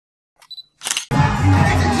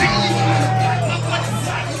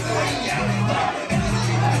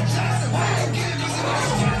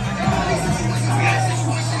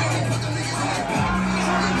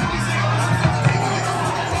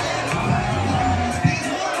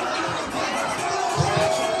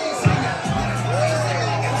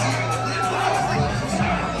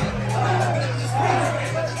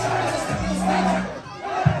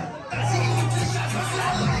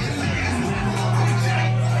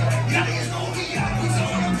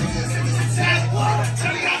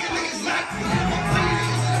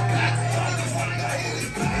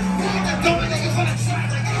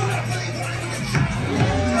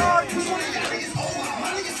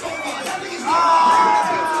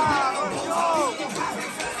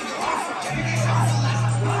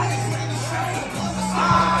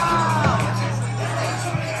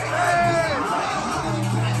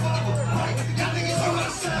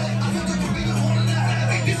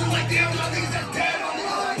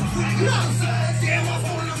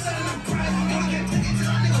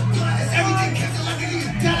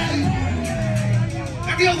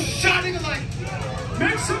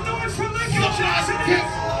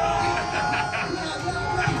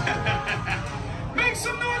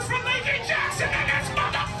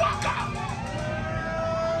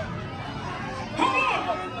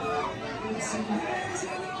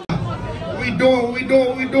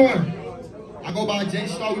J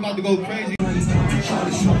Star, we about to go crazy.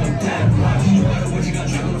 Charlie smoking that much. You better what you got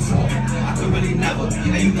drunk on the floor. I could really never.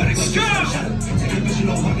 Yeah, you gotta go get some shadow. Take a bitch, you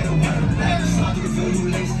know, fucking the water. Slide through the field, you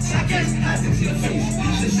lace. Sack ass, I think see the face.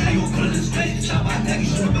 Shit, say you gon' put in his face. Chop my neck, you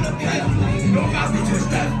should have been a pay. No, I be to his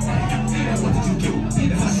death. What did you do?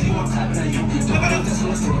 If I see you, I'm clapping at you. Talk about this,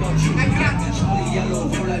 let's talk about you. I got Charlie yellow,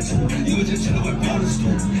 roll like two. You were just chilling with ballers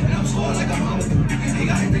too. And I'm scoring like I'm Muhammad. He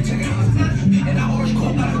got hit, they checking on his flash. And I orange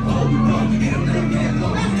coat, got a gold. Hit him, then I'm getting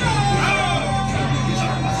low.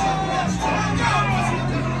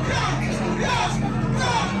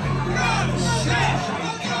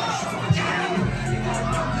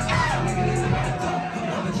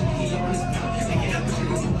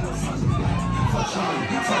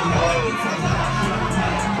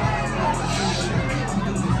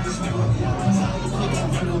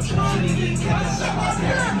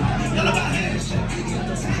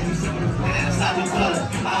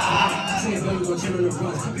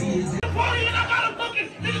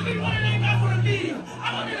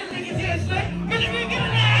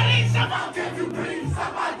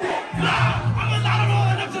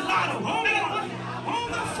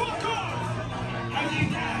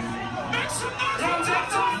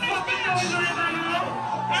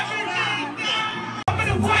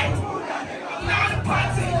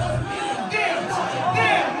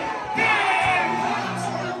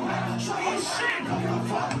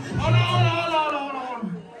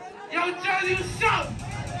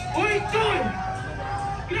 What are you doing?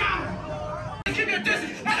 Give me a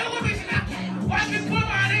distance. I don't want me to watch me put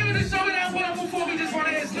my name in the show that one before we just run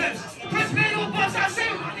in his lips. Press me to a bus, I say,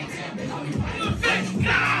 you a bitch.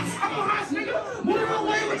 Nah, I'm a hot nigga. Move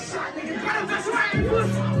away with shot, nigga. Got a best right in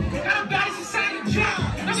push. Got a bad society job.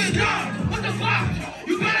 Nigga, dog. What the fuck?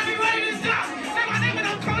 You better be ready to die. Say my name and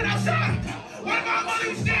I'm coming outside. What if my mother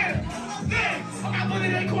was there? There. My mother,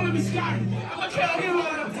 they calling me Scotty. I'm gonna kill him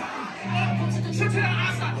with them. Shit to the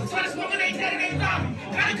outside. So this woman ain't dead and ain't dying.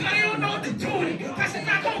 Gotta cut, you don't know what to do with it. That's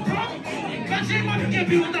not gonna problem. Cause you mother can't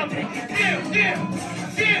be with nothing. Yeah.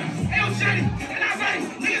 Hey, yo, Jenny. And I'm ready.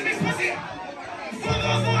 Niggas be pussy. Four,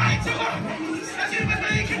 I ain't too long. That's it, but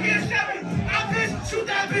you can be a shepherd. I'll bitch, shoot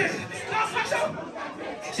that bitch. I'll fuck up.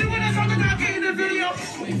 She went as long as I get in the video.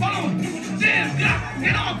 Follow her. Damn,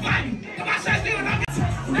 they don't fight me. Come on, shots, they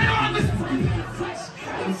don't listen.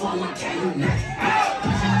 I'm falling, can't you next?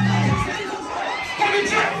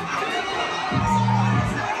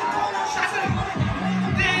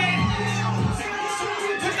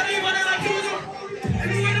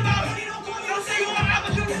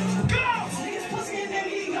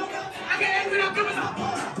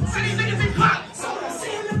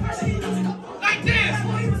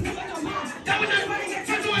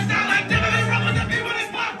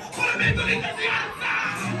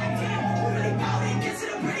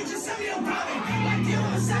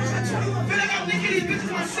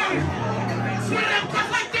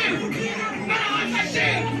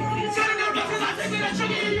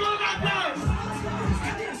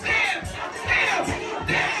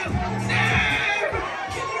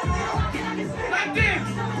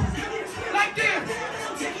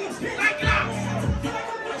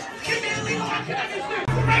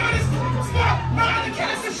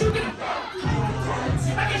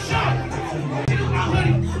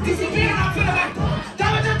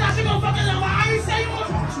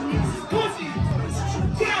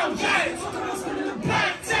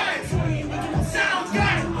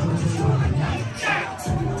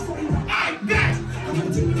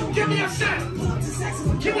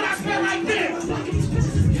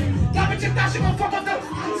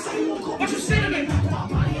 What you say to me?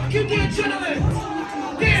 Keep the adrenaline.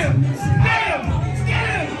 Damn.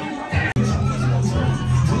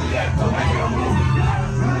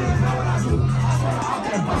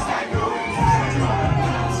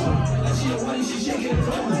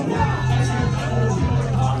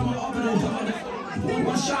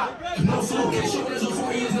 One shot, no flow, can't show there's a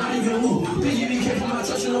 4 years, not even who. Biggie came from my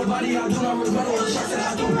trust in nobody, I do not regret all the shots that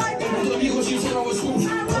I do. Don't look me what she said I was cool. Put a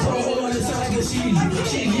hole on the side like a CD.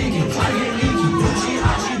 She yanking, try to get leaky. She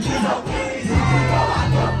hot, she clean up.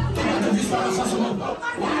 Don't let them be smart, I'm some up.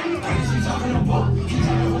 She talking about, keep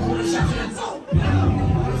trying to hold the shots in the top.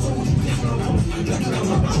 So what you think from the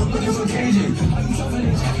post? I'm looking for KJ. Are you something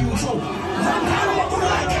to check you a trope? I'm not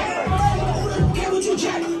like that. Get what you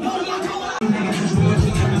check.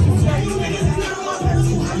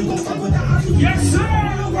 Yes, sir!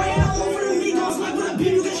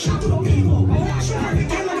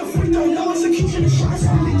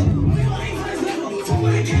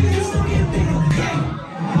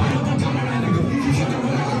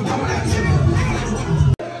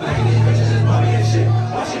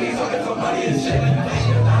 Watching me fucking for money and shit.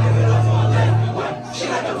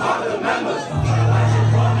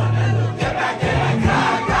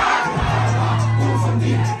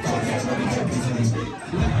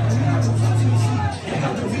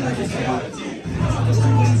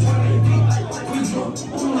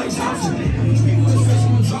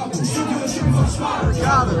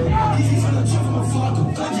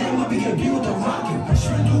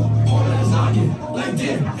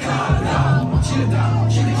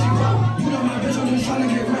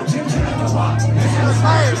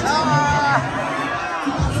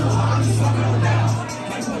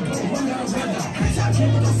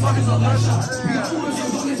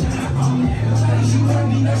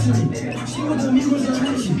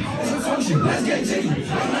 Let's get jiggy. You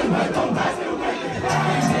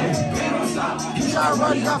try to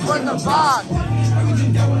run, you got front the box.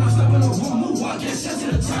 Everything that when I step in the room, move, I get sent to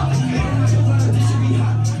the top.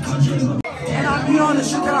 And I be on the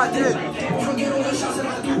shit that I did. Forget all the shots that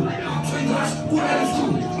I do. Twin glass, who that is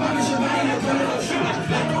true? My mission, man, ain't gonna shoot.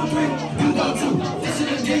 Like go 3, you go 2. This is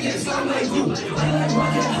the gig, it's not like you. I like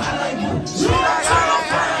rocket, high like you. Shoot like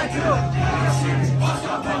I like you. I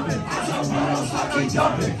stop bumping, I stop running, I keep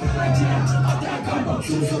jumping. Like damn, up that gumbo,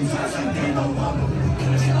 shoot some fast and they don't bumble.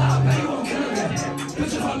 Kill out, man, you won't kill again.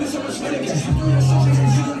 Bitch, if I miss him, it's spin again. You do your song, you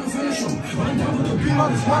gonna finish him. Run down with the beat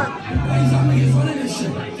on his work. These niggas running this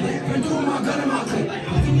shit. Been through my gun and my clip. I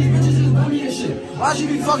think these bitches is bummy and shit. Why she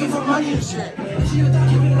be fucking for money and shit? She a thought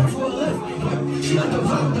giving it up for a lift. She like to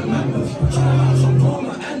vibe the members. Trying to have some bomb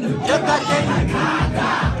and end it. Get that game.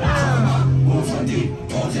 Like, move from deep.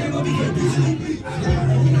 All day, but we get busy.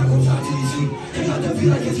 We not gon' talk to DC. They got the beat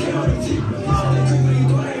like it's came out of deep. They quick when you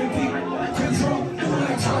throw that repeat. Control, do it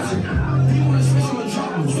like Thompson. You wanna switch him and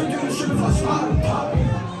drop him. Swing through the strip if I spot him. Pop.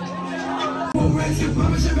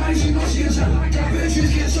 Mama said, "Baby, she know she a gem." That bitch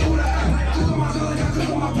is can't show what I am. Cook on my girl like I cook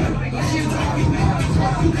on my pen. Like she a dog, we make her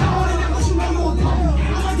cry. You got all of that, but you know you a pump.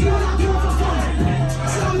 I'm like, you not doing for fun. I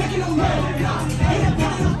said, I'm making them mad. Hey, that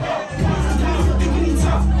body up. I'm down for thinking he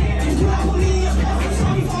tough. And do that with me in your face.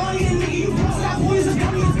 Tell me for all you nigga, you bust that boy is a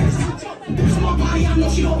dummy and bitch. Bitch on my body, I know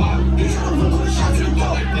she don't bother. He try to run, put a shot to the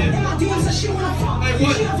door. And my DMs that shit when I fuck.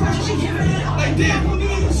 She a virgin, she giving it up. Like that. Put me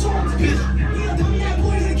in your soul, bitch. He a dummy, that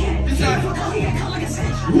boy is a kid. Fuck out, he get cut like a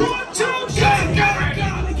snitch. 1, 2, 3, go!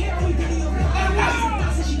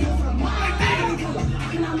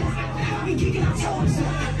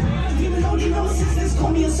 Call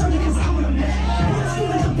me a surgeon cause I'm a man. I feel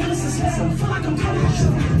like a business, I feel like I'm coming to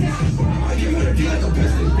shoot. I give it a deal like a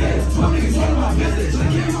business, bitch. 12 niggas running my business. Like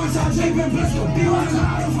every time Jake been Bristol. Be honest,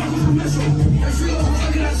 I don't fuck with a missile. I feel like I'm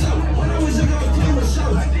looking at yourself. When I was young, I was playing with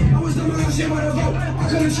shows. I was the man, shit by the vote. I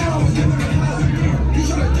couldn't chill, I was giving it a hell. You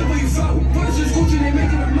try to think where you felt. Brothers is Gucci, they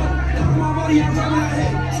making a note. Down on my body, I'm grabbing my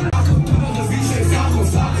head. I come through on the V, say Falco.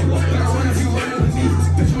 Better run if you running with me.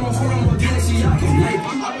 Bitch, I'm on phone, I'm a galaxy, I can like.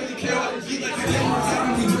 I really care how to beat like a day.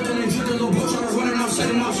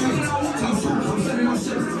 Setting my shit. I'm setting my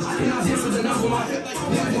shit. And I'm here for the number my hip.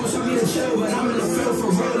 Yeah, don't tell me to chill, but I'm in the field for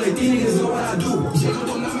real. Like these niggas know what I do. Jacob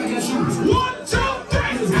don't never get you. 1, 2, 3.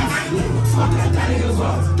 Fuck that nigga's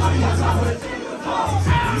off. I got time for it.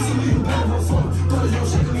 You see me, you better perform. Brothers don't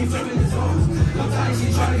shake me, flipping his arms. Love daddy, she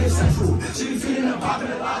trying to get sexual. She be feeling the pop in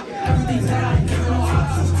the lock. Everything's dead, I ain't giving no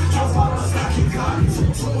options. So far, I'm stock, keep copies.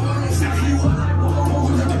 So hard, I'm stock, you up.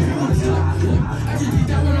 Everything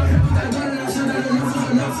that when I hit with that gun and I said that enough was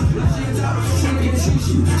enough. She a top, trying to get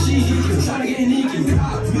sushi. She geeky, trying to get sneaky.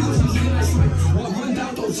 Because she's getting that straight. Walk one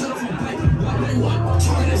down, don't shut up my pipe. What?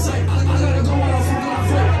 Target in sight. I gotta go when I'm fucking my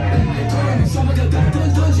friend. They calling me something like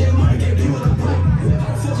that. Dungeon, money, get me with a break. How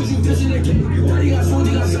the fuck is you dishing again? You already got phone,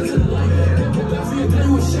 you got sent to the light. Get back for your day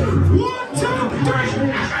with shade. 1, 2, 3.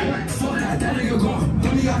 Fuck that nigga gone.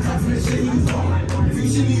 Dummy got caught for this shit, he was gone. If you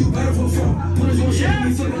see me, you better perform. Put his own shit, me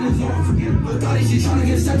flipping his arms. But thought she trying to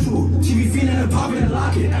get sexual. She be feeding and popping and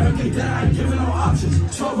locking. Everything that I ain't giving no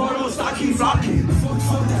options. 12 autos, stock keep flocking.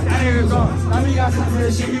 Fuck that nigga gone. Dummy got caught for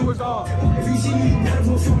this shit, he was gone. If you see me, you better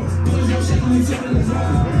perform. Put his own shit, me flipping his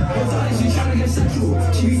arms. But thought she trying to get sexual.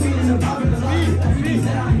 She be feeding and popping and locking. Everything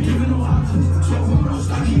that I ain't giving no options. 12 autos,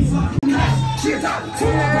 stock keep flocking. She a top, oh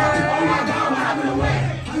my god, what happened away?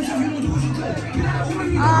 How you tell you don't do what you could? Get out of the way,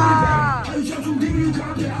 you don't do it. How you tell too deep, you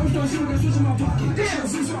can't get out. I was trying to see what I switch in my pocket. Damn,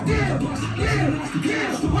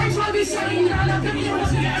 why you trying to be saying that I'm not you want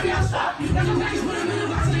to get every stop? That's what niggas put him in the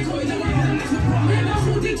box and they call it the one that makes me wrong. Man, I'm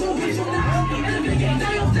so deep to a bitch on that. And the big game,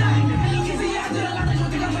 die of that. And you can see I did a lot of you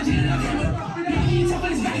think I'm legit enough. You ain't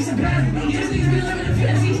talking his back, he's a bad. These niggas been living in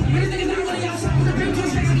fantasies. These niggas never really outside with the big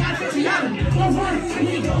twist, makes a guy fancy out. Don't run, and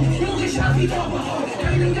you go. You don't get shot, people up a hole.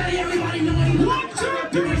 Everything got it, everybody know what he wants.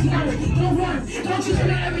 Don't run, don't you turn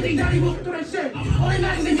everything down, you walk through that shit. All they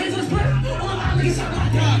matters, they get to the split. All my niggas suck my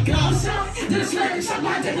dick. I'm south, then it's slam, suck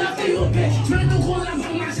my dick, left you a bitch. Spinning through corner, I'm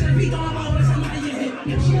putting my shit and beat on my own, somebody get hit.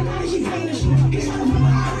 She a body, she paying the shit. He's trying to put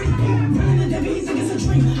my iron. Running the Debbie, he think it's a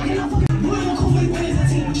dream. I cannot fucking boy, I'm cool, he win as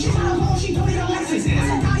a team. She got a ball, she told me to Lexus. I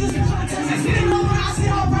said, die, you're trying to test me. Spinning over, I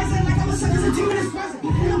sit all rising like I'm a sucker, a 2 minutes present.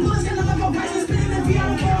 And I'm bullets, gonna look up rising, spinning the V, I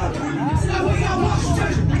don't care. I said, I wake up, watch the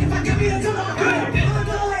church. Like if I give me a good one, I'm a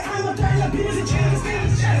third, like I'm a third, like penis and chains,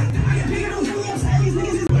 I get bigger, don't give me upside, these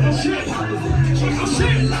niggas is shit.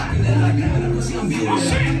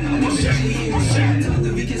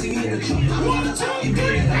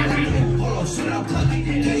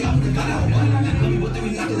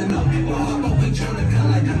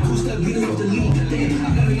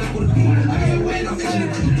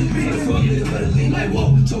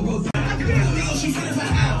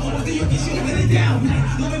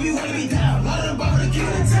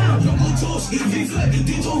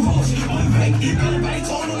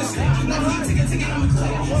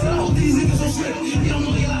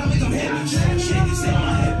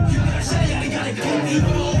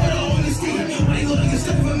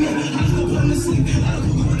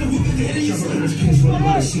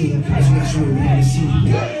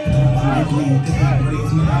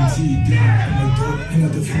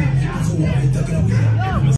 Yeah.